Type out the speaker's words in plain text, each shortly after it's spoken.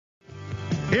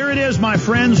Here it is, my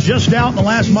friends, just out in the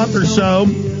last month or so.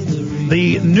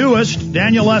 The newest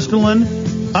Daniel Estulin,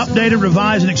 updated,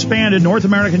 revised, and expanded North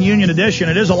American Union edition.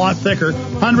 It is a lot thicker.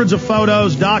 Hundreds of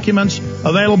photos, documents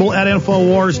available at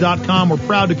Infowars.com. We're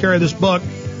proud to carry this book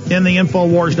in the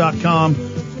Infowars.com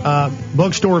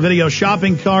bookstore video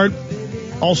shopping cart.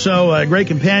 Also, a great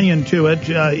companion to it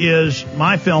is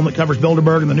my film that covers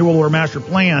Bilderberg and the New World Order Master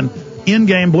Plan,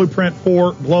 In-Game Blueprint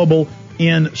for Global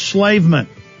Enslavement.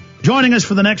 Joining us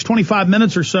for the next 25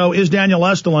 minutes or so is Daniel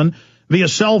Estulin via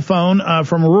cell phone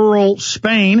from rural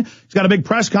Spain. He's got a big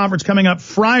press conference coming up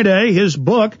Friday. His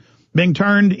book being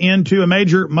turned into a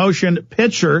major motion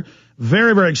picture.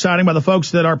 Very, very exciting by the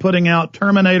folks that are putting out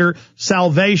Terminator,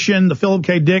 Salvation, the Philip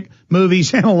K. Dick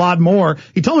movies, and a lot more.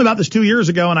 He told me about this 2 years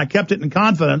ago, and I kept it in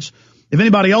confidence. If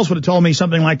anybody else would have told me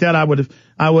something like that, I would have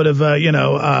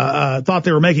thought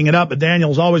they were making it up. But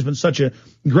Daniel's always been such a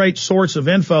great source of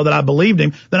info that I believed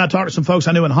him. Then I talked to some folks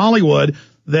I knew in Hollywood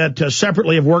that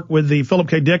separately have worked with the Philip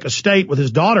K. Dick estate with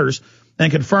his daughters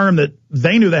and confirmed that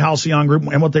they knew the Halcyon Group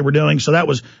and what they were doing. So that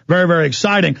was very, very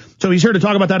exciting. So he's here to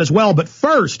talk about that as well. But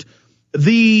first,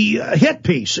 the hit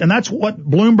piece, and that's what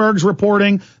Bloomberg's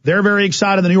reporting. They're very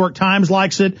excited. The New York Times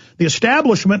likes it. The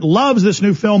establishment loves this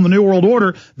new film, The New World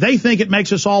Order. They think it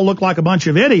makes us all look like a bunch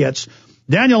of idiots.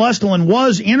 Daniel Estulin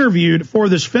was interviewed for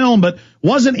this film, but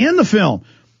wasn't in the film.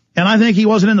 And I think he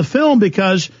wasn't in the film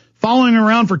because following him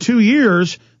around for 2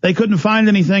 years, they couldn't find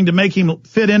anything to make him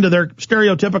fit into their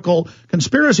stereotypical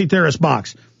conspiracy theorist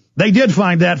box. They did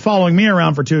find that following me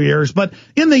around for 2 years, but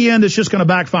in the end, it's just going to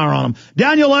backfire on them.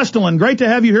 Daniel Estulin, great to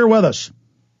have you here with us.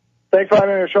 Thanks for having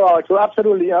me on the show, Alex. Well,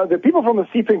 absolutely. The people from the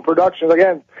Seething Productions,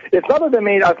 again, it's not that they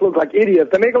made us look like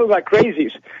idiots. They make us look like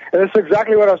crazies. And this is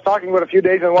exactly what I was talking about a few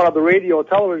days in one of the radio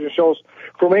television shows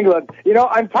from England. You know,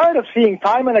 I'm tired of seeing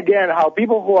time and again how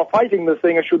people who are fighting this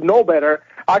thing and should know better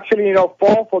actually,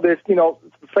 fall for this,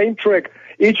 same trick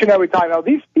each and every time. Now,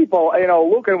 these people,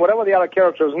 Luke and whatever the other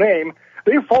character's name,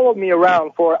 they followed me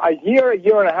around for a year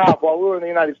and a half while we were in the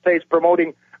United States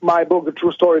promoting my book, The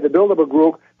True Story, The Bilderberg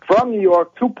Group, from New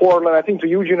York to Portland, I think to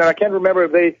Eugene, and I can't remember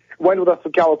if they went with us to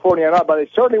California or not, but they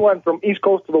certainly went from East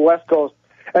Coast to the West Coast.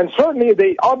 And certainly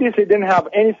they obviously didn't have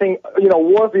anything,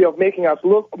 worthy of making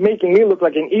me look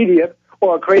like an idiot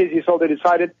or crazy, so they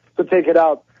decided to take it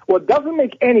out. What doesn't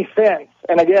make any sense,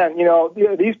 and again,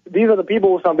 these are the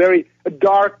people with some very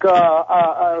dark,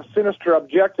 sinister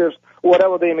objectives,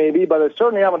 whatever they may be, but they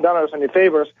certainly haven't done us any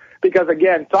favors because,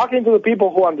 again, talking to the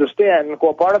people who understand and who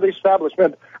are part of the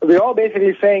establishment, they're all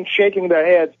basically saying, shaking their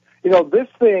heads,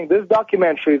 this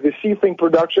documentary, the Seething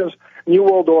Productions New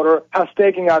World Order, has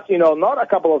taken us, not a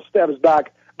couple of steps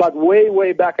back, but way,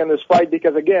 way back in this fight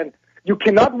because, again, you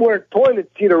cannot wear toilet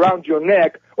seat around your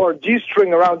neck or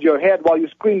G-string around your head while you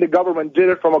scream the government did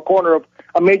it from a corner of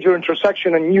a major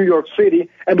intersection in New York City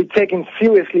and be taken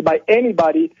seriously by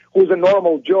anybody who's a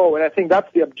normal Joe. And I think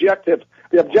that's the objective.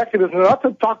 The objective is not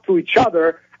to talk to each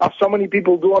other, as so many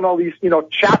people do on all these,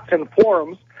 chats and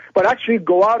forums, but actually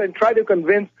go out and try to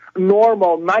convince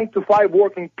normal 9-to-5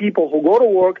 working people who go to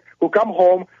work, who come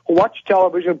home, who watch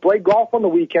television, play golf on the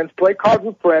weekends, play cards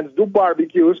with friends, do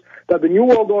barbecues, that the New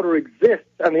World Order exists.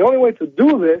 And the only way to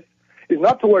do this is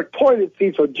not to wear toilet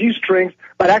seats or G-strings,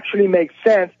 but actually make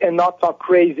sense and not talk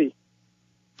crazy.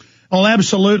 Well,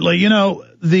 absolutely.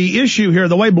 The issue here,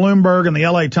 the way Bloomberg and the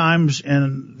LA Times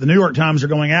and the New York Times are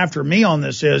going after me on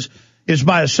this is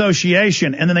by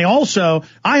association. And then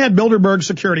I had Bilderberg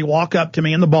security walk up to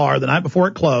me in the bar the night before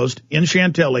it closed in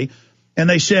Chantilly, and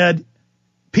they said,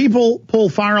 people pull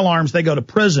fire alarms, they go to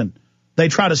prison. They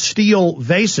try to steal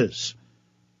vases.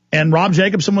 And Rob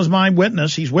Jacobson was my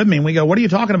witness. He's with me. And we go, what are you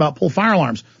talking about, pull fire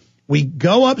alarms? We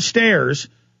go upstairs.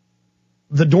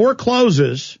 The door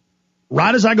closes.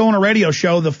 Right as I go on a radio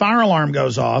show, the fire alarm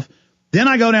goes off. Then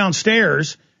I go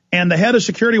downstairs, and the head of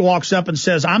security walks up and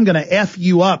says, I'm going to F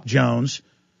you up, Jones.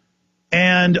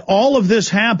 And all of this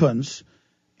happens.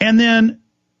 And then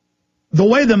the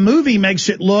way the movie makes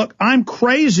it look, I'm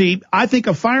crazy. I think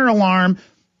a fire alarm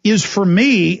is for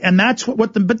me, and that's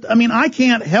but I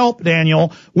can't help,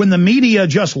 Daniel, when the media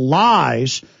just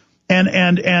lies and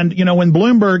when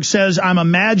Bloomberg says I'm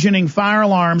imagining fire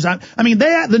alarms.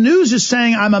 The news is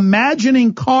saying I'm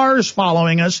imagining cars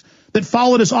following us that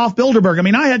followed us off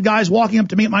Bilderberg. I had guys walking up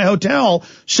to me at my hotel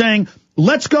saying,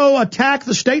 let's go attack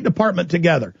the State Department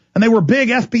together. And they were big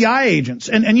FBI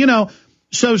agents.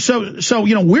 So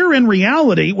we're in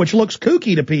reality, which looks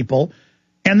kooky to people.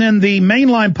 And then the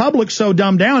mainline public's so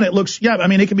dumbed down, it looks,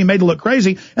 it can be made to look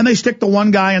crazy. And they stick the one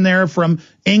guy in there from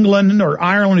England or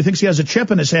Ireland who thinks he has a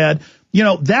chip in his head.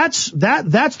 That's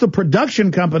the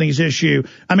production company's issue.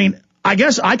 I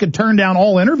guess I could turn down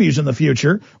all interviews in the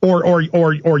future,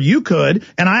 or you could,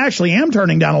 and I actually am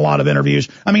turning down a lot of interviews.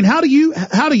 I mean, how do you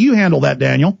handle that,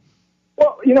 Daniel?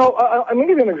 Well, I'm going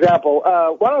to give you an example.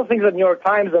 One of the things that New York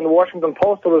Times and the Washington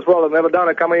Post as well have never done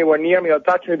to come anywhere near me or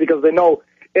touch me because they know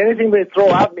anything they throw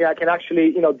at me, I can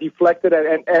actually, deflect it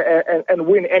and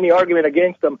win any argument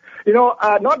against them.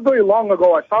 Not very long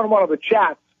ago, I saw in one of the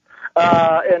chats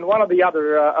and one of the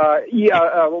other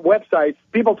websites,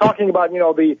 people talking about,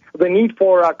 the need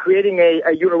for creating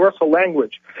a universal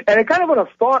language. And it kind of a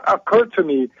thought occurred to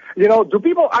me, do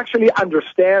people actually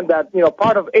understand that,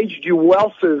 part of H.G.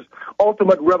 Wells's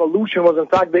ultimate revolution was, in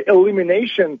fact, the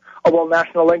elimination of all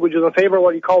national languages in favor of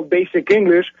what he called basic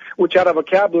English, which had a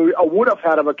vocabulary, or would have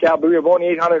had a vocabulary of only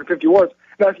 850 words.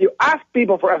 Now, if you ask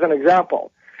people for, as an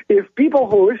example, if people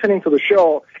who are listening to the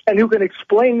show and you can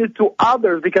explain it to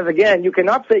others, because again, you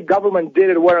cannot say government did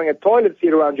it wearing a toilet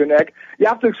seat around your neck. You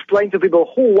have to explain to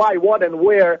people who, why, what, and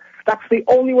where. That's the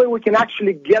only way we can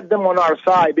actually get them on our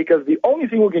side, because the only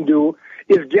thing we can do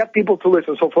is get people to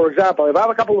listen. So, for example, if I have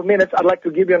a couple of minutes, I'd like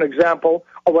to give you an example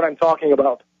of what I'm talking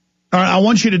about. All right, I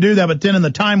want you to do that, but then in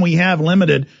the time we have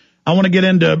limited, I want to get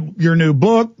into your new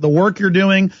book, the work you're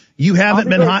doing. You haven't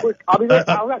been high.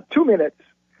 I'll have 2 minutes.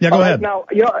 Yeah, go ahead. Now,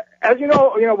 as you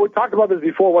know, we talked about this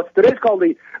before. What's today's called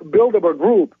the Bilderberg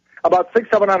Group, about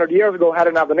 600-700 years ago, had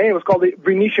another name. It was called the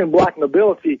Venetian Black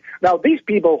Nobility. Now, these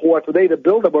people who are today the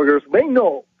Bilderbergers, they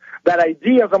know that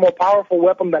ideas are a more powerful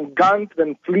weapon than guns,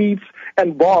 than fleets,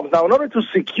 and bombs. Now, in order to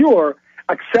secure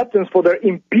acceptance for their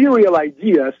imperial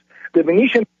ideas, the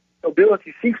Venetian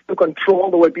nobility seeks to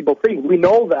control the way people think. We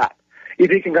know that.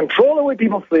 If you can control the way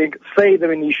people think, say the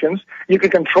Venetians, you can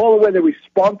control the way they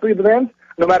respond to events,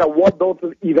 no matter what those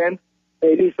events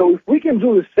may be. So if we can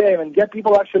do the same and get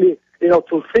people actually,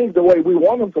 to think the way we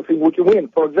want them to think, we can win.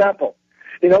 For example,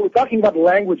 we're talking about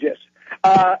languages.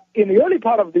 In the early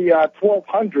part of the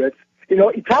 1200s,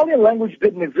 Italian language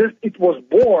didn't exist. It was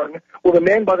born with a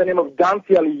man by the name of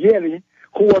Dante Alighieri,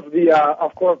 who was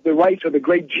of course, the writer, the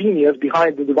great genius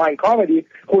behind the Divine Comedy,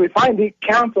 who refined the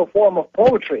canto form of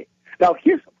poetry. Now,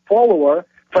 his follower,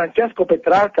 Francesco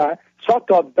Petrarca, sought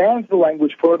to advance the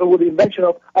language further with the invention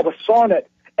of a sonnet.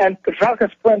 And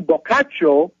Petrarca's friend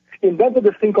Boccaccio invented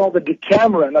this thing called the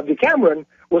Decameron. Now, Decameron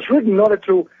was written in order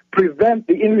to prevent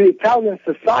the Italian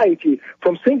society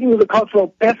from sinking into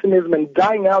cultural pessimism and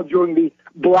dying out during the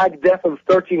Black Death of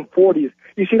the 1340s.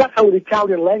 You see, that's how the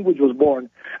Italian language was born.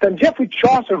 Then Geoffrey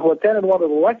Chaucer, who attended one of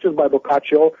the lectures by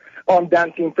Boccaccio on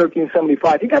Dante in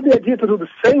 1375, he got the idea to do the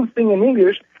same thing in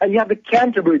English, and you have the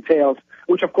Canterbury Tales,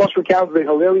 which of course recounts the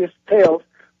hilarious tales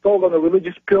told on a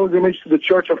religious pilgrimage to the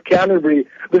Church of Canterbury.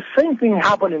 The same thing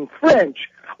happened in French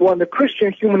when the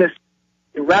Christian humanist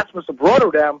Erasmus of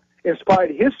Rotterdam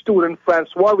inspired his student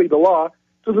Francois Ribelois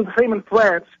to do the same in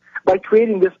France by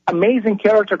creating this amazing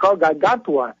character called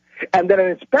Gargantua. And then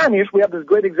in Spanish, we have this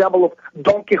great example of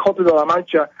Don Quixote de la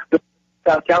Mancha, the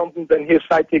accountant and his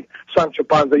sidekick Sancho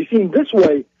Panza. You see, in this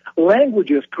way,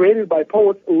 languages created by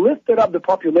poets lifted up the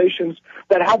populations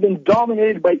that have been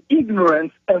dominated by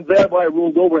ignorance and thereby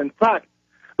ruled over. In fact,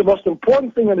 the most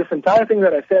important thing in this entire thing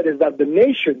that I said is that the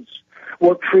nations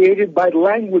were created by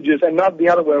languages and not the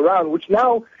other way around, which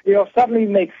now, suddenly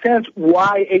makes sense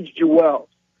why H.G. Wells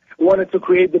wanted to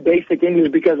create the basic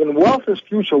English, because in Wells's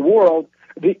future world,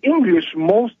 the English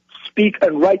most speak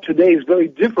and write today is very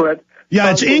different.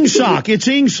 Yeah, it's Ingsoc. It's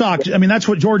Ingsoc. I mean, that's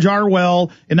what George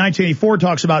Orwell in 1984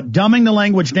 talks about, dumbing the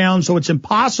language down so it's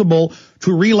impossible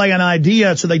to relay an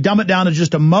idea, so they dumb it down to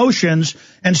just emotions,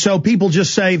 and so people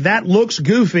just say, that looks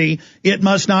goofy, it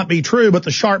must not be true, but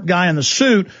the sharp guy in the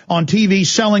suit on TV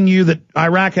selling you that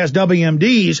Iraq has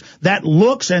WMDs, that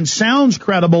looks and sounds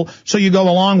credible, so you go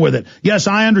along with it. Yes,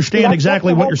 I understand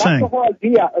exactly what you're saying. That's the whole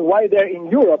idea why they're in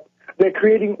Europe. They're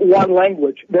creating one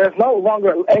language. There's no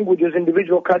longer languages.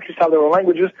 Individual countries have their own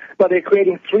languages, but they're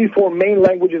creating 3-4 main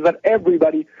languages that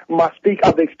everybody must speak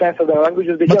at the expense of their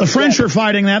languages. But the French are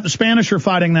fighting that. The Spanish are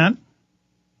fighting that.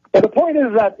 But the point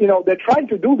is that, they're trying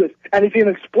to do this. And if you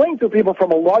can explain to people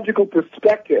from a logical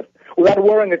perspective without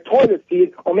wearing a toilet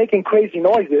seat or making crazy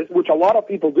noises, which a lot of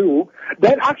people do,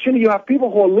 then actually you have people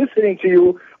who are listening to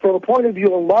you from a point of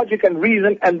view of logic and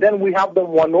reason, and then we have them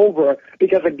won over.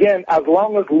 Because again, as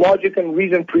long as logic and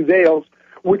reason prevails,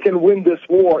 we can win this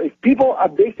war. If people are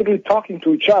basically talking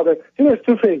to each other, there's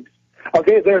two things.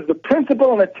 Okay, there's the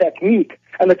principle and the technique.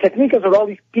 And the technique is that all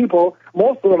these people,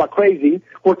 most of them are crazy,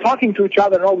 who are talking to each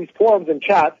other in all these forums and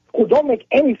chats, who don't make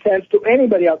any sense to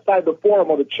anybody outside the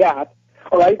forum or the chat.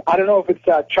 All right? I don't know if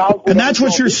it's childhood. And that's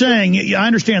what you're saying. I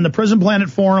understand. The Prison Planet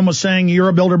Forum was saying you're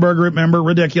a Bilderberg Group member.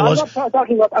 Ridiculous. I'm just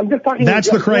talking about.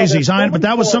 That's the crazies. But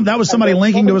that was somebody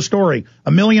linking to a story.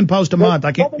 1 million posts a month.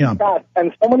 I can't. Yeah.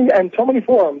 And so many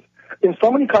forums in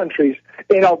so many countries,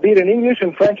 albeit in English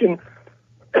and French and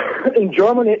in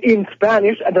German, in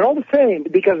Spanish, and they're all the same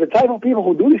because the type of people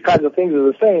who do these kinds of things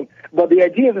is the same. But the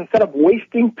idea is instead of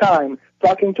wasting time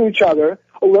talking to each other,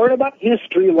 learn about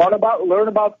history, learn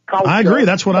about culture. I agree.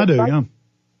 That's what I do. Yeah.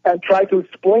 And try to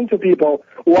explain to people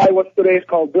why what today is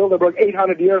called Bilderberg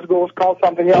 800 years ago was called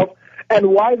something else, and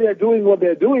why they're doing what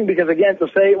they're doing. Because again, to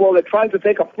say, well, they're trying to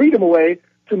take a freedom away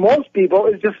to most people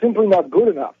is just simply not good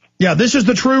enough. Yeah, this is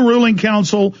the true ruling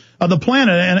council of the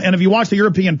planet. And if you watch the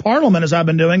European Parliament, as I've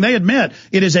been doing, they admit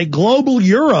it is a global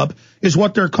Europe is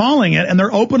what they're calling it. And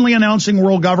they're openly announcing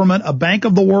world government, a bank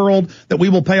of the world that we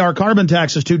will pay our carbon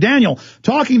taxes to. Daniel,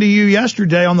 talking to you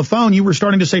yesterday on the phone, you were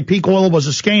starting to say peak oil was a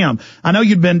scam. I know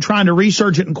you'd been trying to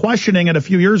research it and questioning it a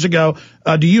few years ago.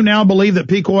 Do you now believe that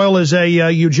peak oil is a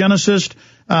eugenicist,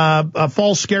 a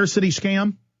false scarcity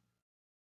scam?